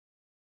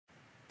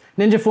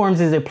Ninja Forms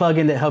is a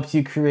plugin that helps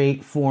you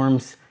create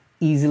forms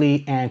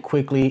easily and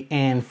quickly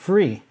and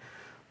free.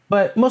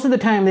 But most of the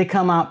time they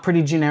come out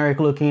pretty generic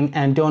looking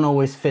and don't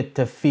always fit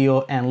the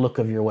feel and look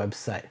of your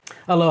website.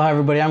 Aloha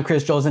everybody, I'm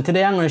Chris Joels, and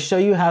today I'm going to show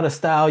you how to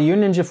style your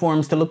Ninja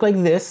Forms to look like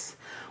this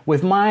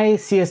with my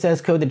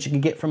CSS code that you can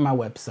get from my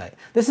website.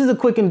 This is a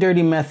quick and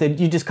dirty method.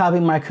 You just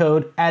copy my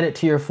code, add it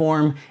to your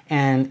form,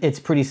 and it's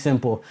pretty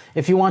simple.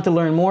 If you want to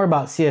learn more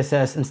about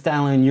CSS and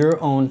styling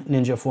your own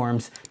Ninja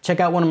Forms, check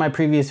out one of my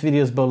previous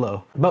videos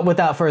below. But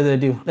without further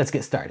ado, let's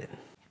get started.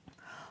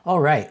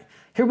 All right,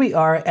 here we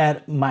are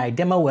at my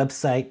demo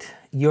website,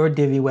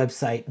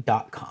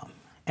 yourdiviwebsite.com.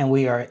 And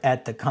we are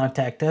at the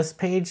Contact Us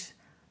page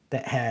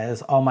that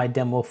has all my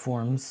demo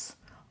forms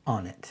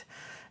on it.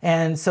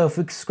 And so if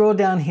we scroll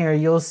down here,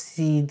 you'll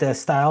see the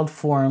styled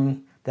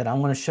form that I'm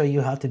going to show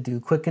you how to do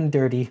quick and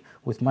dirty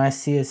with my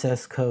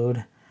CSS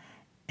code.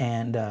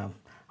 And I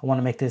want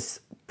to make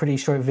this pretty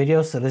short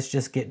video, so let's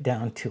just get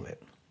down to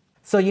it.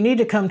 So you need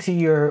to come to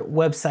your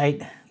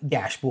website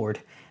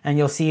dashboard, and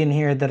you'll see in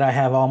here that I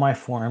have all my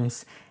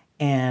forms,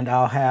 and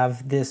I'll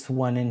have this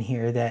one in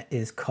here that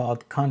is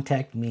called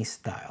Contact Me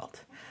Styled.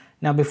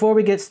 Now, before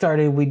we get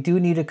started, we do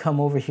need to come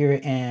over here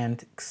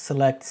and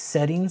select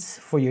Settings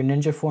for your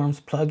Ninja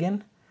Forms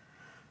plugin.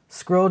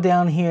 Scroll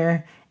down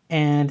here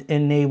and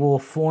enable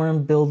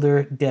Form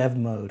Builder Dev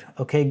Mode.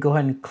 Okay, go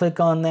ahead and click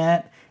on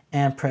that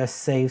and press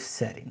Save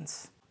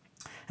Settings.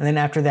 And then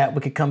after that, we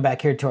could come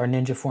back here to our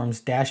Ninja Forms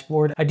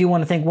dashboard. I do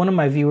want to thank one of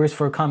my viewers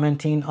for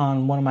commenting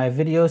on one of my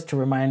videos to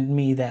remind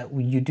me that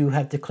you do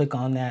have to click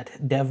on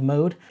that Dev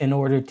Mode in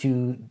order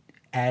to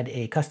add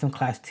a custom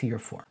class to your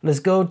form.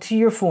 Let's go to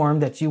your form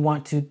that you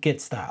want to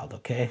get styled,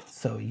 okay?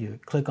 So you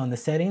click on the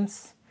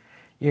settings.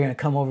 You're gonna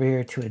come over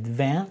here to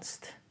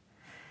advanced.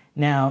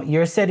 Now,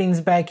 your settings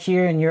back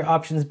here and your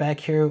options back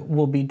here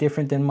will be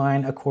different than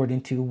mine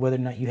according to whether or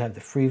not you have the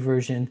free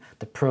version,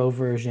 the pro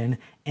version,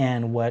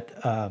 and what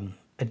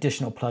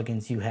additional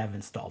plugins you have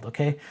installed,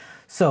 okay?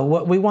 So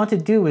what we want to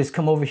do is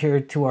come over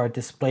here to our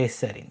display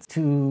settings.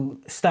 To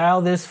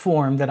style this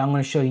form that I'm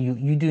going to show you,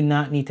 you do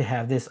not need to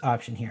have this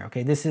option here,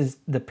 okay? This is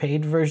the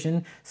paid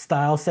version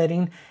style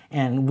setting,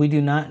 and we do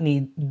not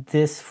need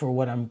this for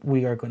what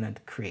we are going to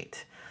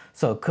create.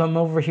 So come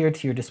over here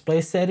to your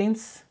display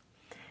settings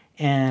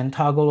and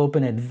toggle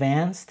open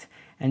advanced,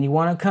 and you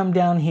want to come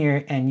down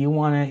here and you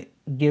want to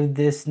give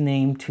this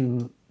name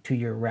to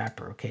your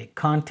wrapper, okay?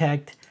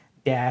 Contact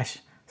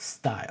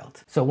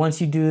Styled. So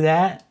once you do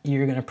that,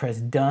 you're going to press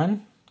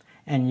done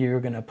and you're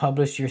going to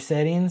publish your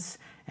settings,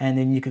 and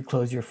then you could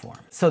close your form.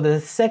 So the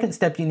second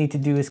step you need to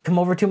do is come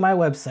over to my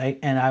website,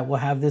 and I will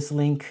have this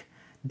link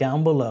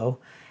down below,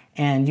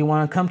 and you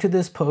want to come to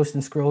this post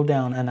and scroll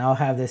down, and I'll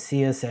have the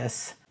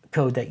CSS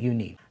code that you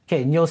need.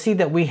 Okay, and you'll see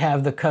that we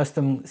have the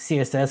custom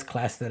CSS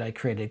class that I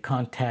created,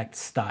 Contact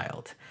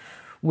Styled.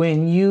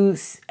 When you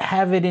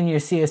have it in your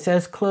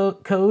CSS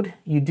code,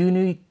 you do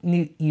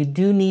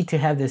need to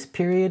have this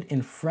period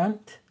in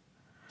front.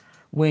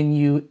 When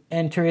you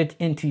enter it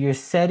into your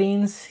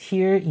settings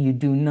here, you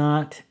do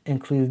not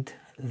include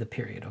the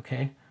period,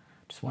 okay?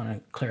 Just want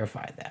to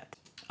clarify that.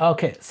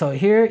 Okay, so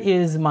here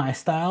is my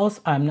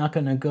styles. I'm not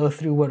going to go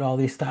through what all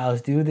these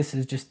styles do. This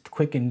is just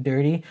quick and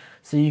dirty.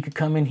 So you could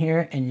come in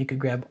here and you could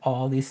grab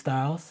all these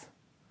styles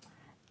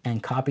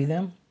and copy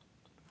them.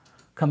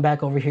 Come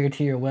back over here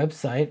to your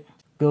website.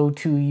 Go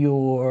to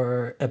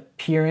your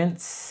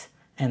appearance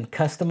and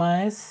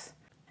customize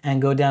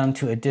and go down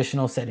to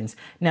additional settings.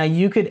 Now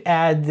you could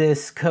add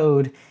this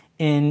code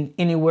in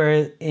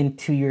anywhere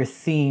into your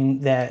theme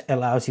that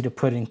allows you to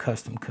put in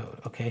custom code,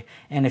 okay?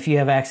 And if you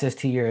have access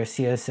to your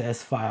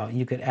CSS file,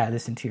 you could add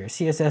this into your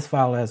CSS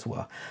file as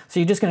well. So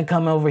you're just gonna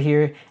come over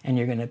here and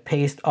you're gonna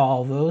paste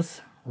all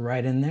those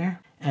right in there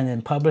and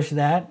then publish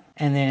that.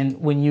 And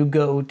then when you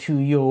go to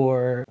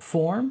your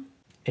form,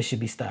 it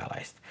should be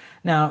stylized.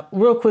 Now,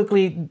 real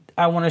quickly,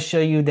 I want to show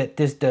you that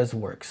this does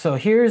work. So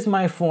here's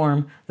my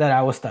form that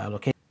I was styled,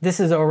 okay? This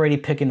is already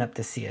picking up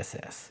the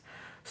CSS.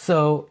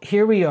 So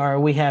here we are,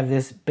 we have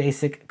this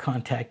basic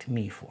Contact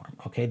Me form,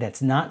 okay?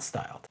 That's not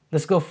styled.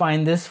 Let's go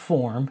find this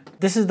form.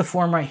 This is the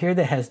form right here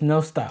that has no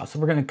style. So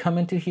we're gonna come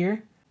into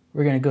here,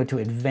 we're gonna go to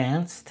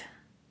Advanced,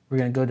 we're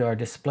gonna go to our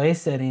display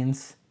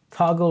settings,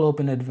 toggle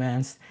open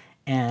Advanced,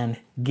 and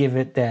give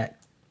it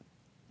that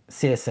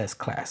CSS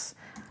class.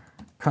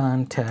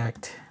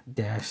 Contact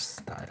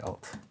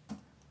Styled.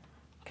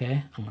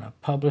 Okay, I'm gonna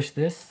publish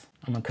this.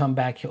 I'm gonna come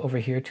back over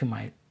here to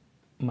my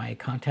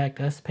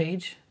Contact Us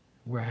page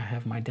where I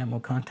have my demo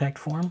contact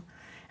form,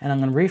 and I'm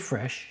gonna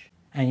refresh,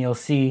 and you'll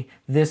see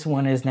this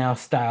one is now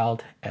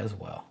styled as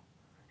well,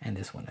 and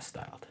this one is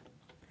styled.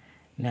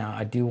 Now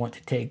I do want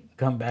to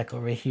come back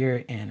over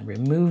here and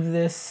remove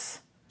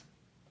this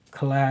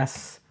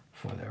class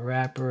for the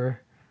wrapper,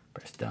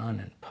 press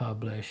done and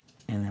publish.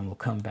 And then we'll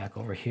come back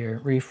over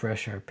here,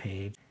 refresh our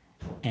page,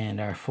 and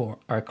our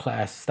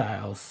class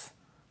styles,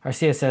 our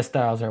CSS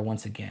styles are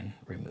once again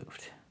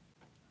removed.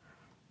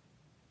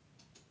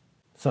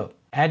 So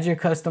add your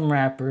custom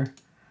wrapper,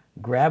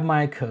 grab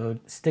my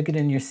code, stick it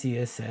in your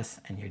CSS,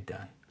 and you're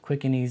done.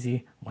 Quick and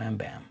easy, wham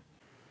bam.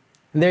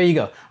 And there you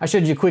go. I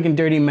showed you a quick and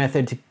dirty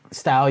method to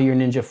style your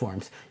Ninja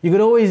forms. You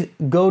could always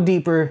go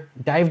deeper,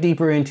 dive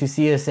deeper into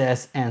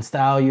CSS and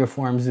style your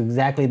forms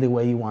exactly the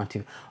way you want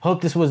to.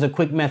 Hope this was a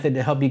quick method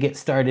to help you get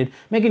started,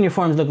 making your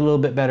forms look a little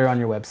bit better on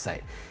your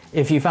website.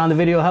 If you found the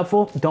video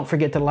helpful, don't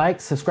forget to like,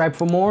 subscribe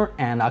for more,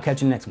 and I'll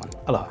catch you in the next one.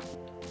 Aloha.